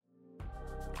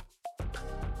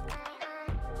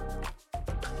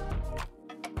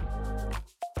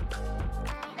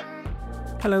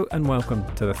Hello and welcome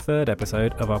to the third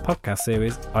episode of our podcast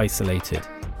series, Isolated.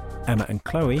 Emma and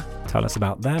Chloe tell us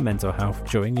about their mental health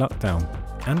during lockdown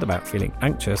and about feeling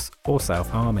anxious or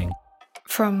self-harming.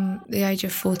 From the age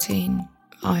of 14,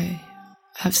 I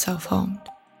have self-harmed.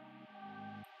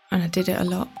 And I did it a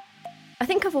lot. I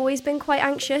think I've always been quite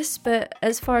anxious, but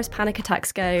as far as panic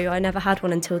attacks go, I never had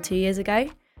one until 2 years ago.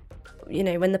 You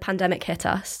know, when the pandemic hit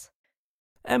us.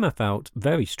 Emma felt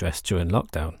very stressed during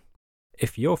lockdown.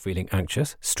 If you're feeling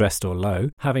anxious, stressed or low,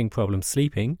 having problems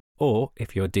sleeping, or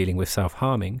if you're dealing with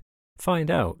self-harming, find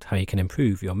out how you can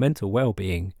improve your mental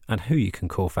well-being and who you can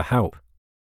call for help.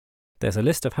 There's a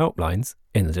list of helplines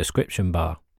in the description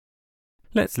bar.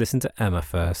 Let's listen to Emma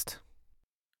first.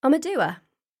 I'm a doer.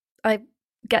 I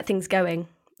get things going.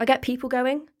 I get people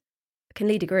going. I can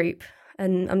lead a group,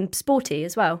 and I'm sporty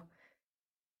as well.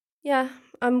 Yeah,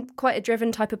 I'm quite a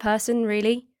driven type of person,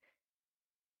 really.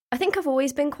 I think I've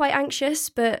always been quite anxious,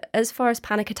 but as far as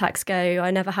panic attacks go,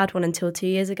 I never had one until 2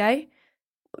 years ago,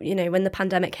 you know, when the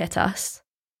pandemic hit us.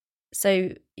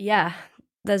 So, yeah,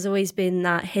 there's always been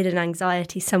that hidden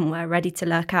anxiety somewhere ready to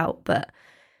lurk out, but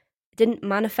it didn't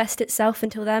manifest itself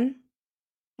until then.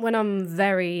 When I'm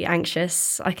very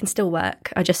anxious, I can still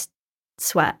work. I just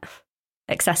sweat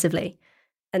excessively,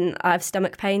 and I have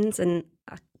stomach pains and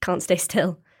I can't stay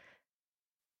still.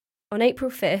 On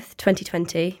April 5th,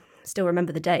 2020, still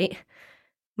remember the date,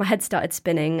 my head started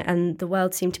spinning and the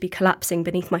world seemed to be collapsing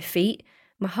beneath my feet.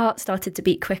 My heart started to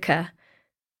beat quicker.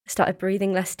 I started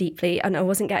breathing less deeply and I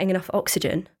wasn't getting enough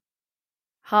oxygen.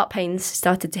 Heart pains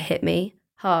started to hit me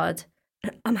hard.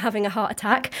 I'm having a heart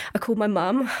attack. I called my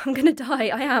mum. I'm going to die.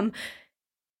 I am.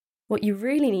 What you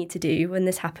really need to do when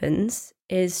this happens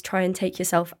is try and take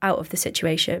yourself out of the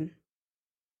situation.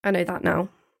 I know that now.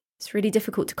 It's really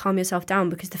difficult to calm yourself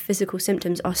down because the physical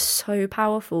symptoms are so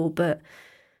powerful, but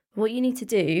what you need to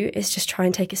do is just try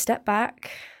and take a step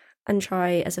back and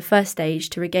try as a first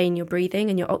stage to regain your breathing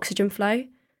and your oxygen flow.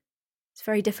 It's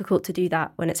very difficult to do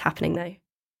that when it's happening though.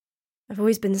 I've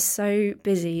always been so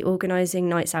busy organising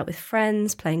nights out with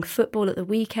friends, playing football at the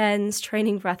weekends,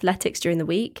 training for athletics during the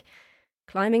week,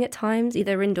 climbing at times,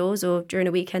 either indoors or during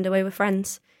a weekend away with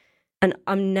friends. And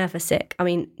I'm never sick. I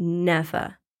mean,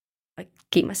 never. I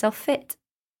keep myself fit.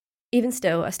 Even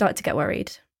still, I started to get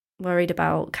worried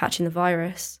about catching the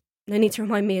virus. No need to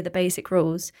remind me of the basic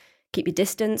rules. Keep your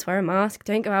distance, wear a mask,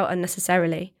 don't go out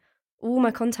unnecessarily. All my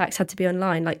contacts had to be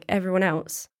online like everyone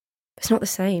else. It's not the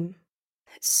same.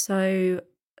 It's so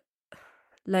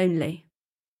lonely.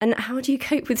 And how do you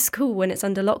cope with school when it's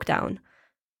under lockdown?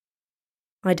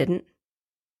 I didn't.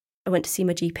 I went to see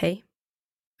my GP.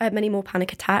 I had many more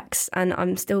panic attacks and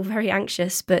I'm still very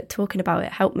anxious, but talking about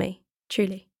it helped me,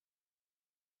 truly.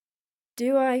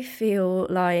 Do I feel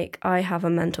like I have a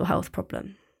mental health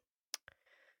problem? I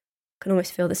can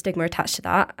almost feel the stigma attached to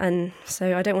that, and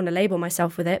so I don't want to label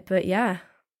myself with it, but yeah,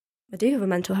 I do have a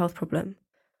mental health problem.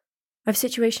 I have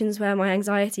situations where my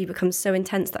anxiety becomes so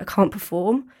intense that I can't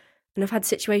perform, and I've had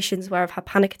situations where I've had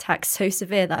panic attacks so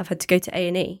severe that I've had to go to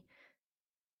A&E.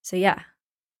 So yeah,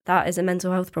 that is a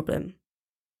mental health problem.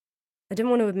 I didn't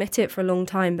want to admit it for a long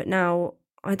time, but now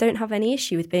I don't have any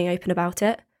issue with being open about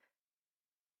it.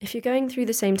 If you're going through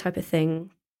the same type of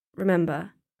thing,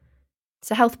 remember,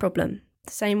 it's a health problem,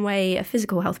 the same way a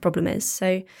physical health problem is.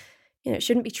 So, it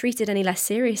shouldn't be treated any less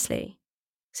seriously.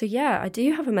 So yeah, I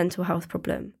do have a mental health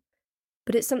problem,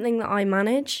 but it's something that I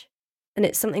manage, and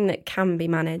it's something that can be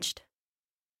managed.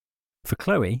 For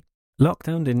Chloe,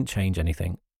 lockdown didn't change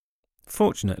anything.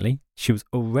 Fortunately, she was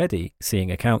already seeing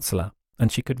a counsellor,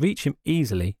 and she could reach him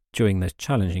easily during those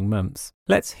challenging months.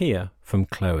 Let's hear from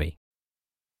Chloe.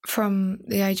 From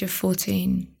the age of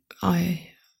 14, I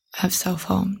have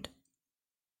self-harmed.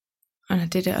 And I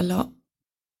did it a lot.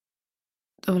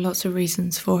 There were lots of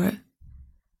reasons for it.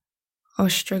 I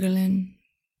was struggling.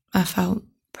 I felt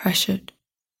pressured,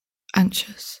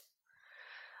 anxious.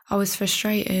 I was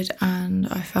frustrated and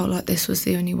I felt like this was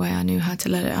the only way I knew how to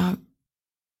let it out.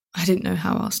 I didn't know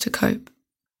how else to cope.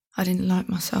 I didn't like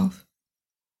myself.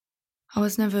 I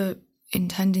was never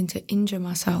intending to injure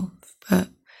myself, but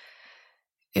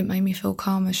it made me feel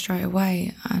calmer straight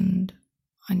away and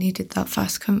I needed that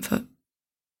fast comfort.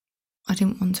 I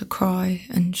didn't want to cry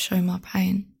and show my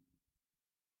pain.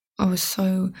 I was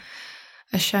so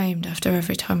ashamed after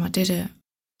every time I did it,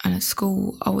 and at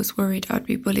school I was worried I'd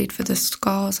be bullied for the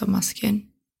scars on my skin.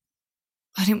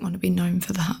 I didn't want to be known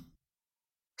for that.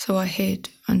 So I hid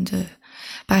under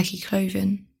baggy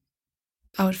clothing.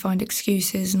 I would find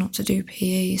excuses not to do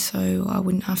PE so I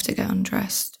wouldn't have to get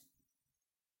undressed.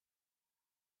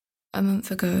 A month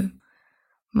ago,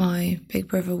 my big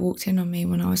brother walked in on me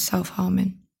when I was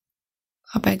self-harming.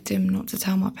 I begged him not to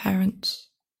tell my parents.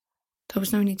 There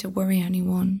was no need to worry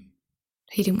anyone.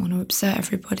 He didn't want to upset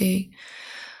everybody.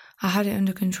 I had it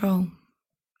under control.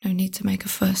 No need to make a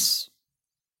fuss.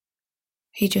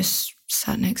 He just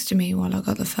sat next to me while I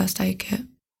got the first aid kit.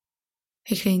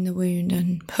 He cleaned the wound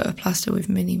and put a plaster with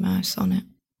Minnie Mouse on it.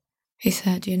 He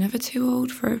said, "You're never too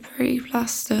old for a pretty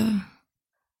plaster."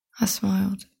 I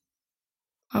smiled.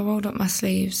 I rolled up my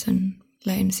sleeves and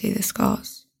let him see the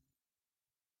scars.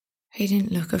 He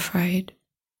didn't look afraid,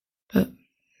 but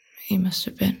he must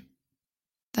have been.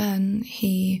 Then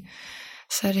he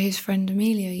said his friend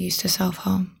Amelia used to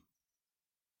self-harm.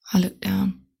 I looked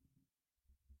down.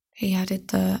 He added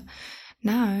that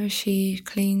now she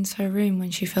cleans her room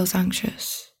when she feels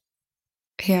anxious.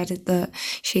 He added that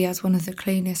she has one of the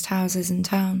cleanest houses in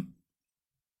town.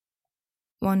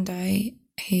 One day,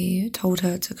 he told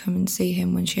her to come and see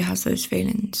him when she has those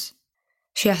feelings.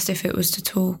 She asked if it was to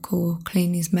talk or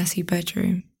clean his messy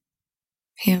bedroom.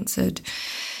 He answered,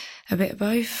 "A bit of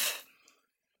both."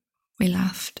 We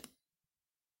laughed.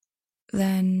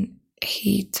 Then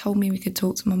he told me we could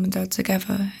talk to Mum and Dad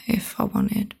together if I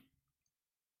wanted.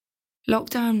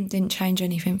 Lockdown didn't change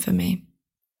anything for me.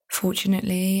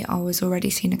 Fortunately, I was already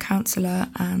seeing a counsellor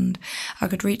and I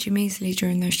could reach him easily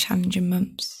during those challenging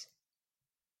months.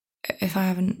 If I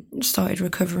haven't started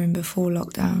recovering before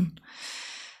lockdown,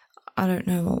 I don't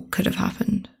know what could have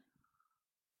happened.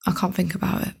 I can't think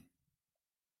about it.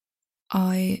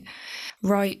 I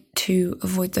write to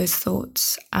avoid those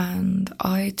thoughts and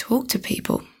I talk to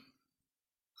people.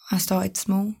 I started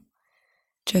small,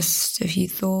 just a few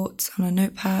thoughts on a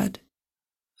notepad,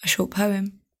 a short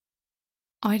poem.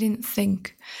 I didn't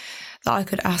think that I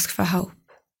could ask for help,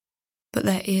 but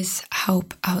there is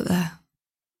help out there.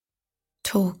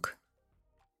 Talk.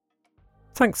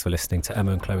 Thanks for listening to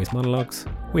Emma and Chloe's monologues.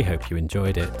 We hope you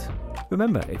enjoyed it.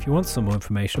 Remember, if you want some more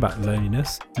information about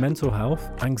loneliness, mental health,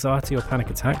 anxiety or panic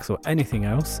attacks, or anything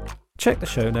else, check the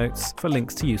show notes for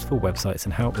links to useful websites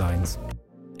and helplines.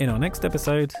 In our next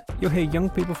episode, you'll hear young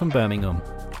people from Birmingham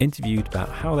interviewed about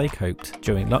how they coped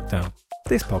during lockdown.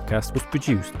 This podcast was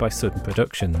produced by Sudden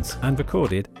Productions and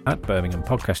recorded at Birmingham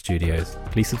Podcast Studios.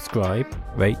 Please subscribe,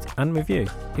 rate and review.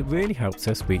 It really helps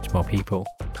us reach more people.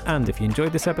 And if you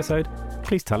enjoyed this episode,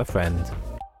 please tell a friend.